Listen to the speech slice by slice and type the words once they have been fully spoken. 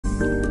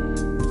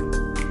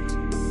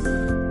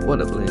What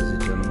up, ladies and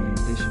gentlemen?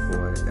 This your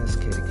boy SK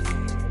the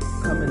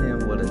King, coming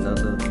in with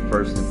another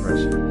first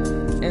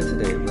impression. And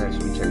today we're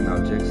actually checking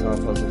out Jigsaw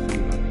Puzzle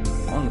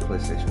Fever on the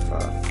PlayStation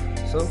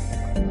 5. So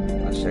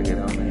let's check it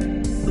out,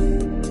 man.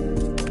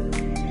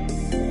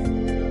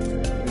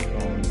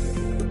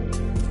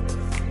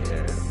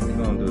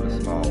 We're gonna do the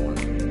small one.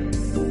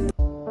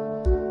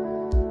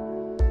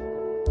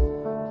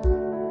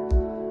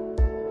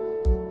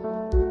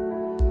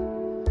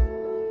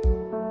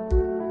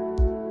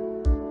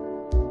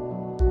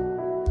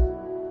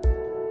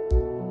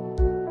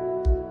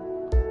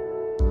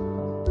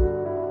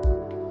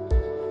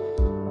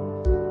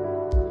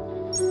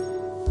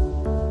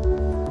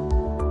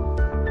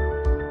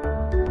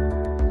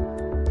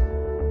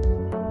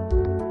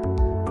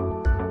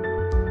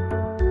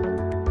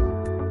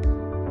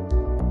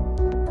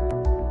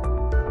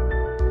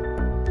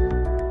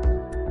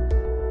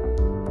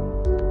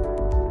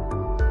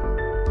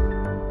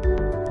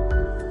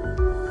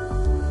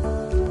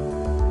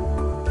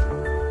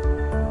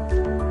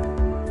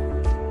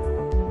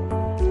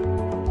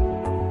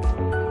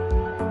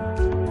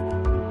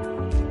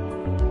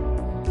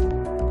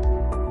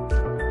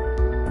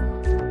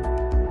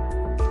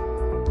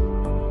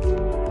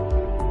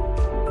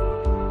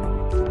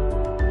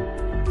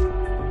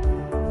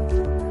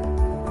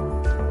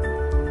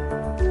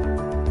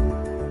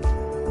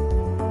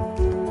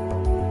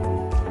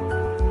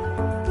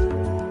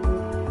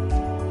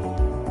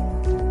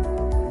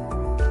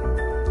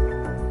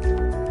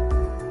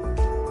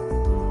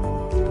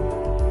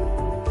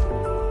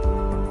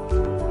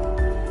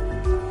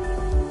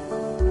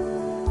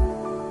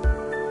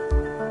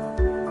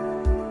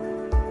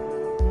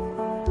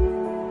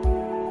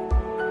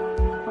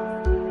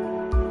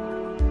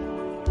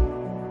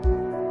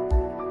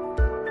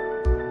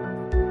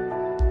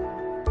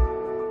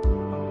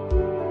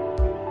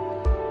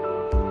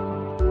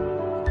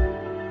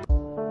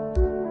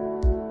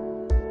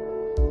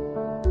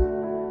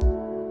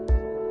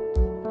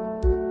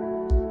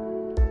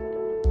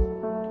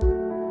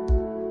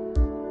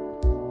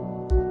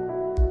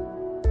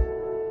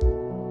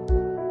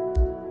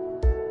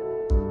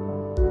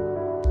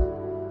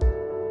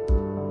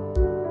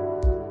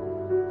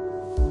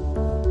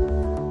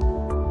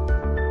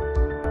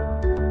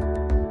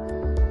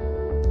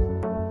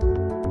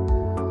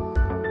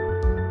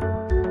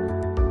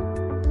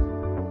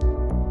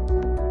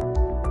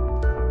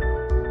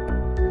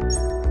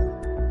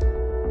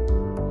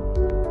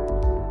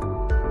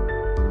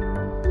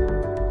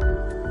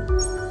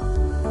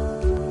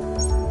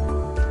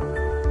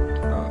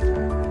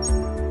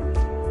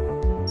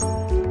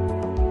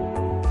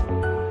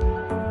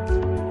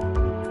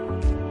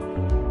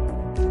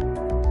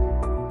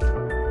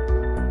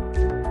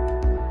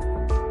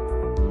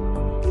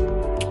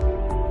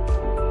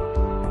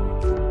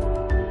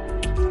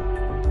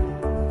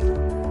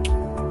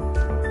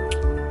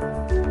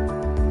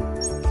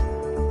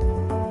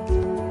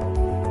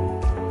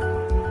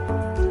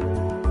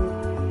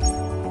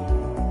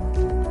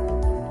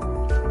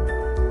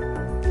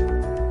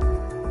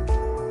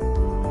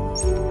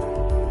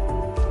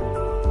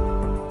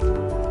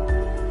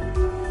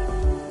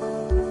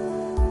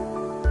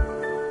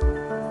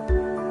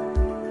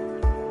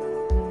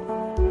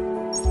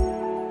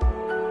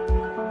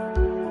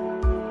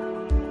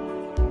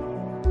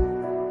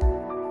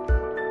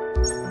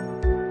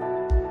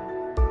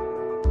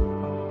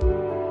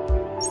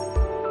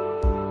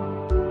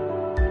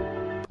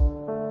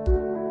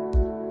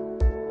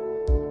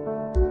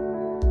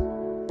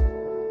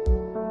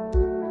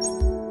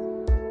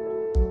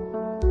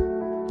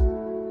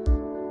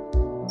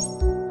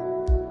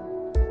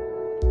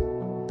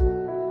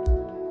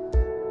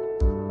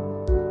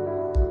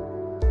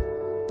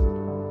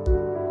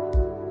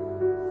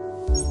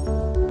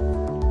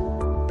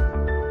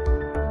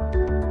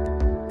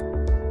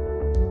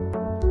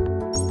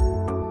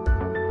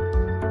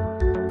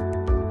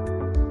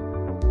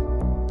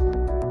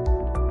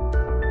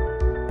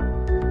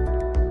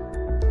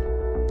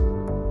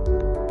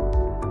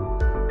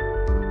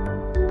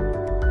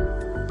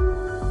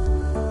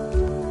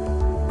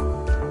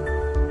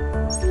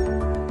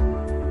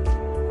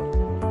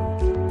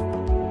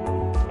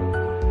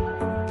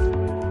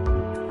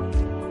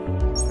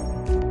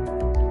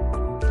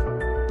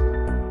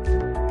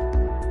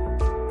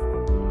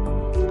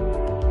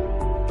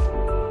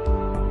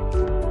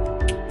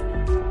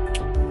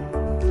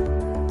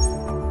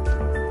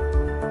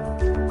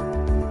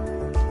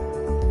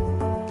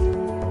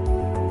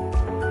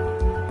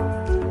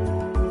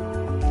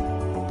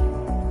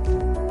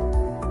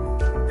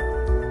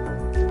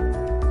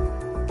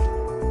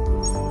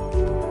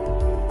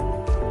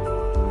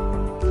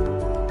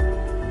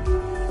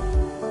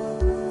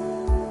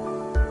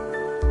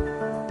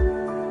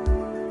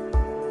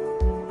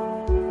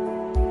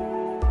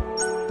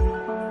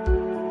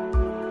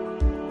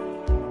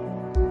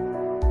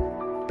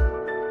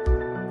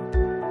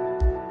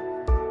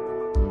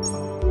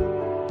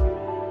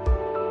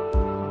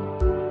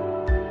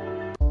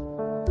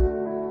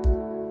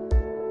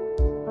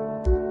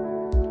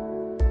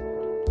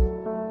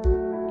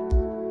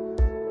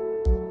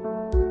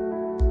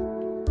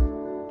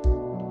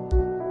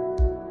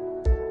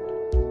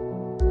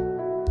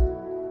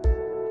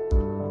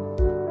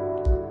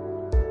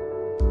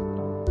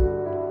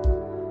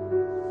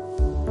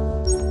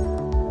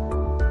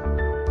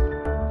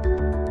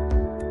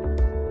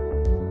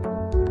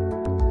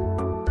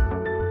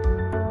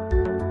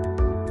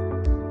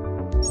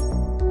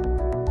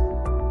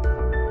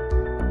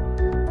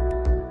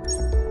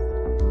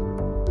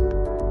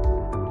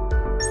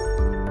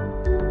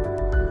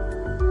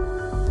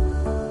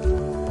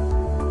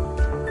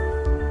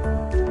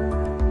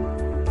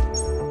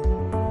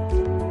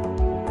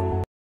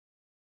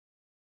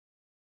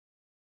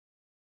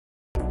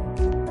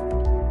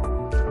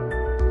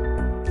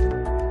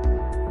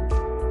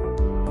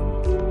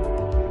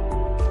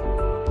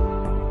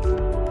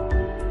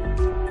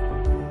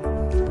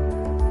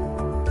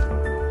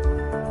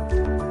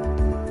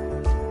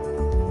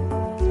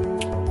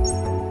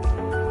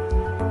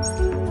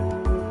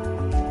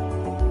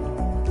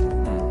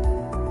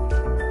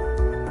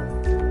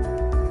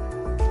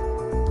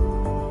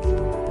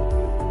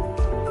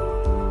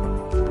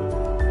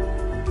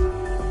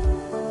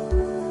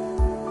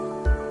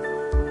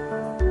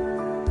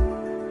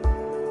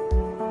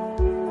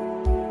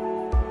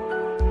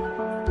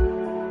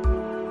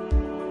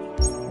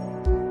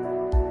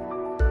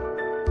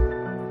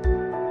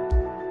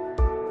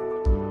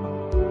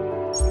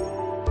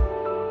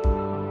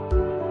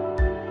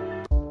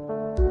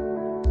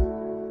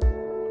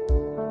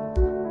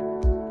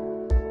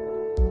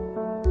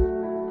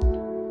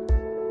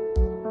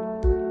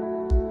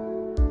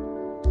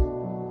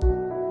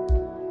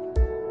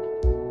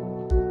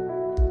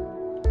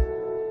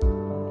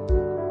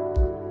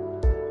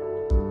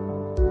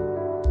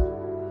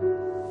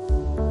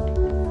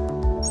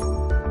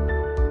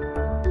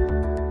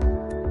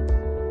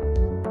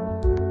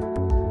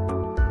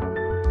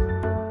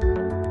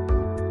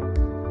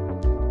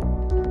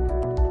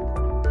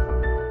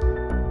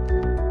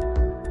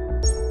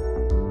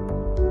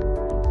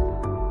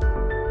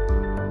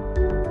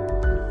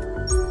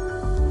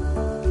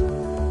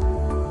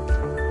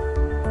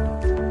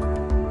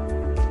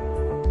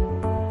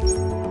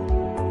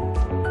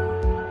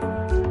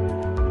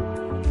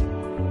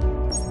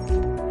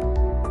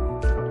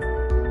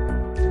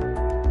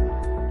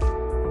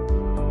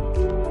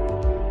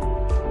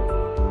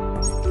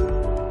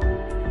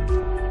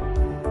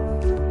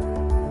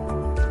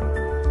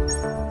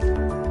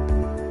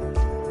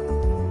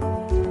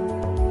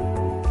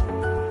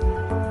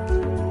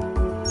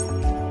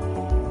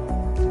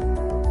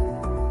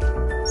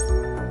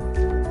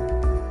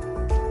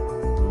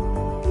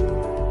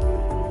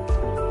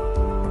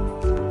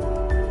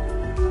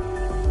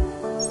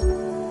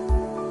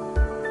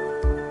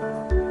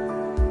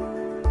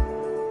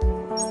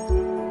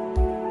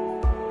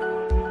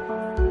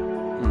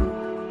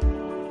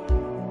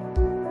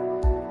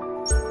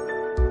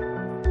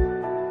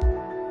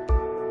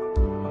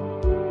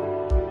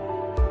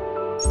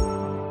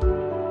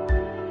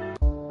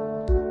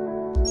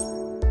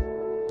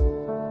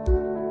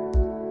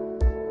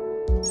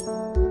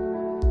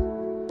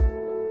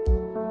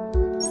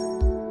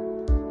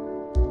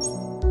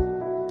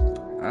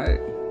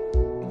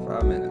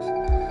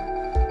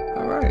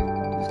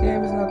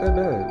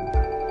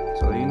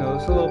 So you know,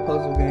 it's a little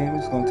puzzle game.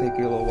 It's gonna take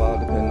you a little while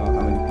depending on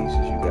how many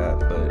pieces you got,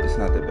 but it's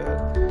not that bad.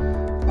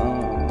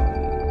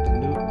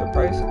 The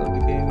price of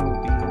the game will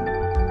be,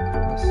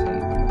 let's see,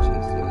 how much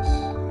is this?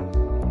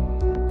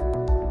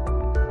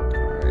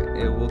 Alright,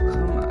 it will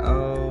come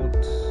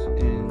out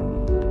in,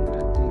 I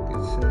think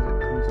it said it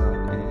comes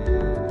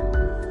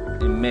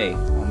out in May,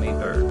 on May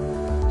 3rd.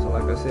 So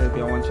like I said, if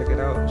y'all want to check it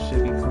out, it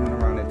should be coming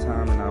around that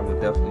time, and I will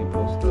definitely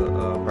post the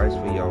price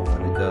for y'all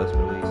when it does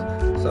release.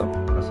 So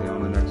I'll see you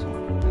on the next one.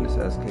 And this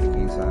is SK the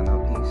King signing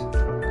out.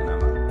 Peace.